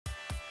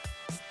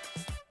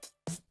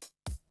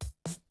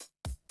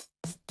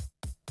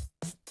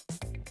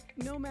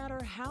No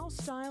matter how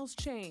styles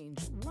change,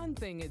 one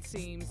thing it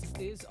seems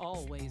is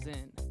always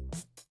in.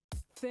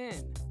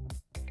 Thin.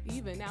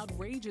 Even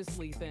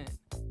outrageously thin.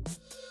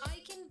 I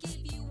can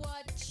give you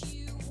what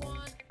you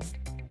want.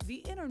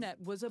 The internet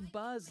was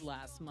abuzz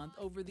last month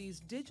over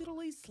these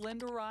digitally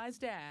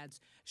slenderized ads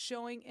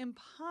showing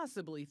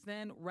impossibly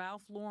thin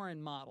Ralph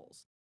Lauren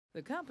models.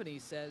 The company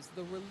says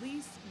the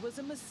release was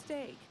a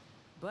mistake,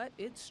 but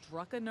it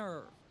struck a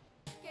nerve.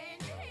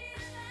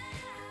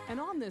 And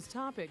on this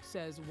topic,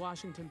 says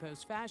Washington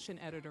Post fashion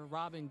editor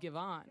Robin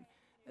Givhan,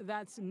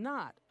 that's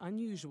not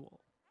unusual.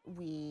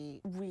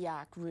 We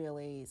react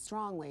really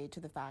strongly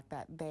to the fact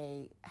that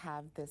they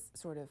have this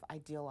sort of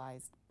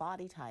idealized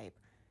body type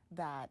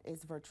that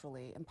is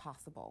virtually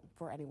impossible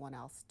for anyone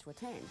else to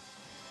attain.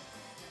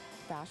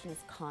 Fashion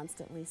is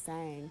constantly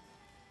saying,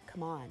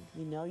 come on,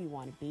 you know you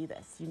want to be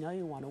this, you know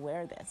you want to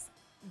wear this.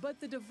 But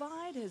the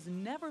divide has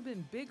never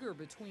been bigger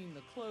between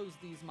the clothes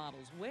these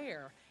models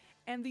wear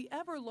and the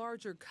ever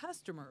larger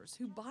customers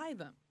who buy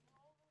them.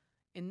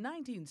 In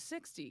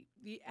 1960,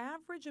 the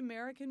average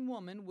American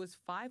woman was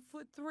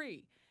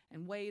 5'3"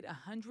 and weighed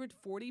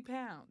 140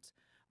 pounds.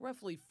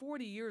 Roughly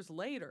 40 years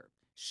later,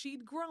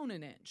 she'd grown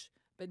an inch,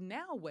 but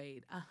now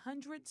weighed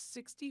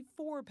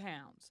 164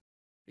 pounds.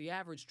 The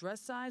average dress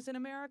size in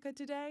America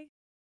today?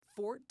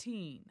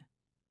 14.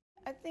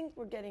 I think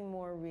we're getting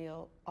more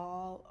real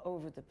all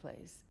over the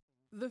place.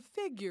 The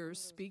figures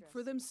speak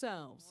for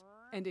themselves,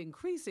 and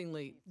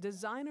increasingly,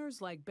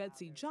 designers like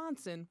Betsey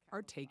Johnson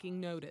are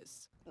taking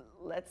notice.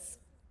 Let's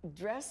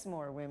dress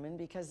more women,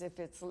 because if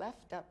it's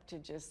left up to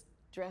just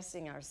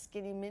dressing our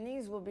skinny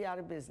minis, we'll be out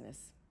of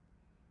business.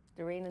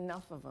 There ain't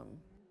enough of them.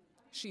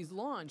 She's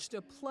launched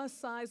a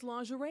plus-size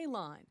lingerie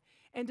line,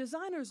 and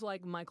designers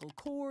like Michael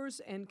Kors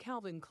and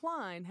Calvin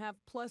Klein have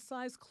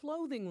plus-size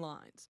clothing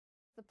lines.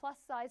 The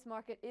plus-size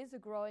market is a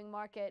growing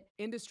market.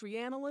 Industry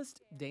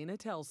analyst Dana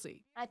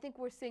Telsey. I think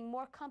we're seeing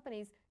more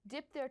companies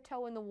dip their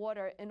toe in the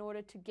water in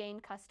order to gain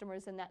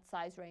customers in that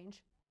size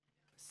range.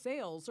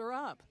 Sales are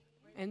up,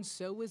 and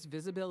so is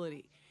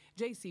visibility.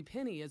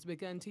 JCPenney has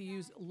begun to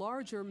use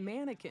larger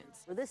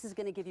mannequins. Well, this is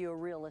going to give you a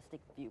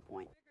realistic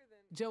viewpoint.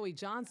 Joey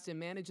Johnston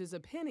manages a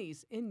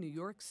Penny's in New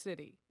York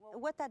City.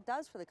 What that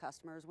does for the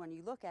customer is when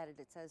you look at it,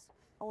 it says,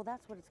 oh,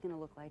 that's what it's going to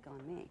look like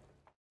on me.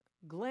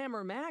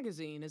 Glamour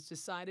magazine has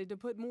decided to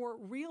put more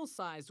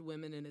real-sized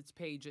women in its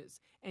pages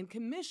and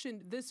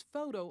commissioned this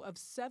photo of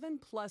 7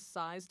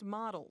 plus-sized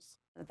models.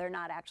 They're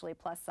not actually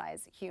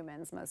plus-size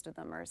humans. Most of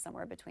them are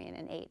somewhere between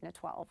an 8 and a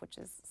 12, which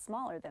is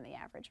smaller than the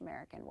average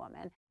American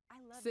woman.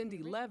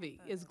 Cindy Levy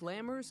is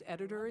Glamour's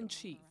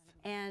editor-in-chief.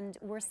 And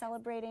we're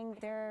celebrating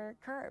their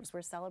curves.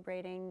 We're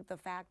celebrating the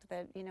fact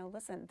that,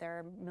 listen, there are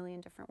a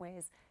million different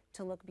ways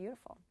to look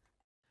beautiful.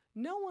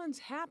 No one's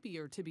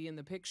happier to be in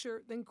the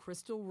picture than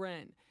Crystal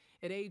Wren.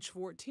 At age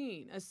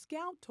 14, a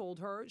scout told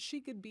her she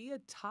could be a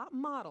top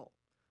model.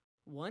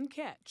 One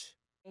catch.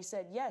 He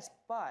said, yes,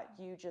 but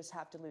you just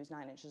have to lose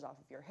 9 inches off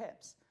of your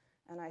hips.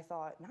 And I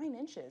thought, 9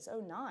 inches?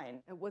 Oh,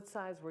 9. And what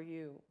size were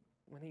you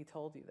when he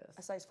told you this?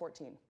 A size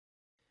 14.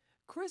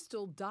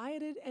 Crystal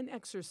dieted and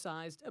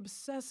exercised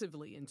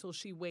obsessively until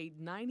she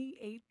weighed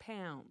 98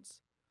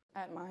 pounds.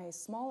 At my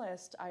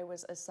smallest, I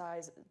was a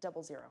size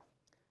 00.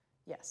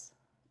 Yes.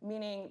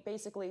 Meaning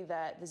basically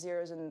that the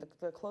zeros in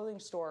the clothing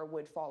store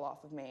would fall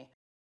off of me.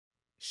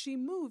 She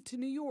moved to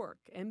New York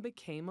and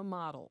became a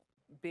model.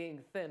 Being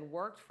thin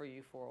worked for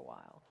you for a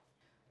while.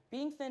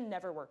 Being thin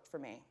never worked for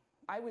me.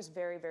 I was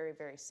very, very,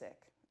 very sick,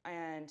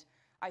 and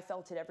I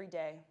felt it every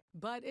day.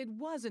 But it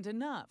wasn't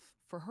enough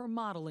for her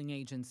modeling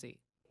agency.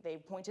 They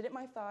pointed at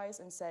my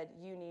thighs and said,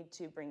 you need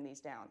to bring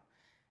these down.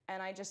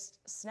 And I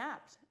just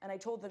snapped, and I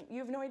told them, you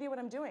have no idea what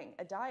I'm doing,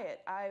 a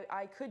diet.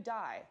 I could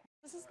die.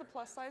 This is the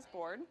plus-size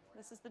board.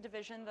 This is the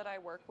division that I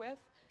work with.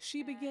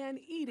 She began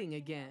eating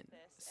again,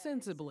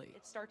 sensibly.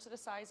 It starts at a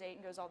size 8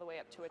 and goes all the way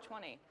up to a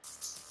 20.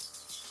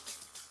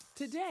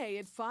 Today,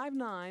 at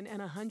 5'9" and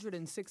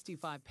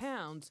 165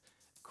 pounds,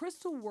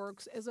 Crystal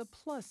works as a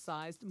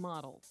plus-sized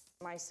model.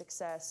 My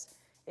success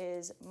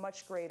is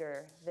much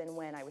greater than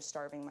when I was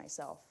starving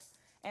myself.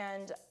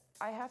 And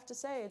I have to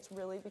say, it's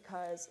really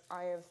because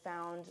I have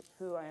found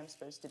who I am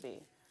supposed to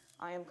be.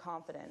 I am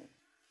confident.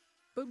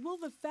 But will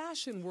the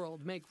fashion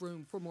world make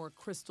room for more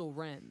Crystal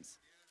Wrens?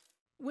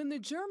 When the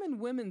German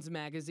women's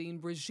magazine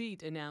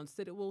Brigitte announced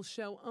that it will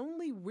show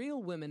only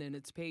real women in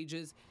its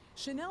pages,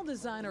 Chanel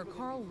designer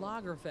Karl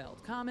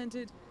Lagerfeld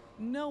commented,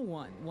 "No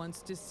one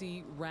wants to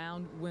see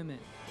round women."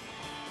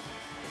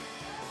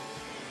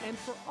 And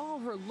for all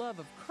her love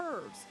of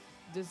curves,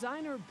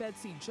 designer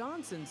Betsey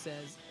Johnson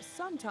says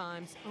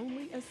sometimes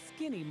only a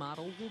skinny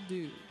model will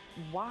do.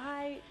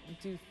 Why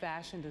do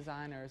fashion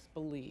designers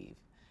believe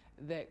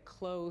that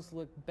clothes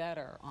look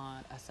better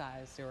on a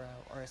size 0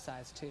 or a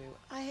size 2?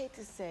 I hate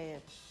to say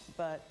it,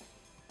 but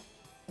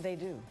they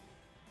do.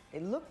 They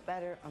look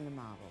better on the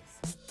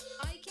models.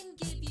 I can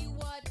give you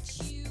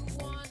what you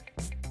want.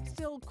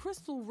 Still,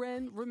 Crystal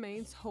Wren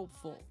remains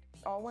hopeful.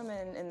 All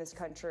women in this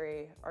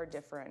country are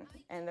different,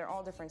 and they're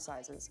all different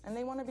sizes, and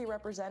they want to be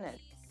represented.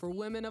 For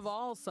women of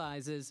all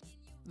sizes,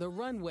 The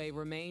runway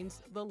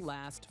remains the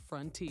last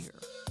frontier.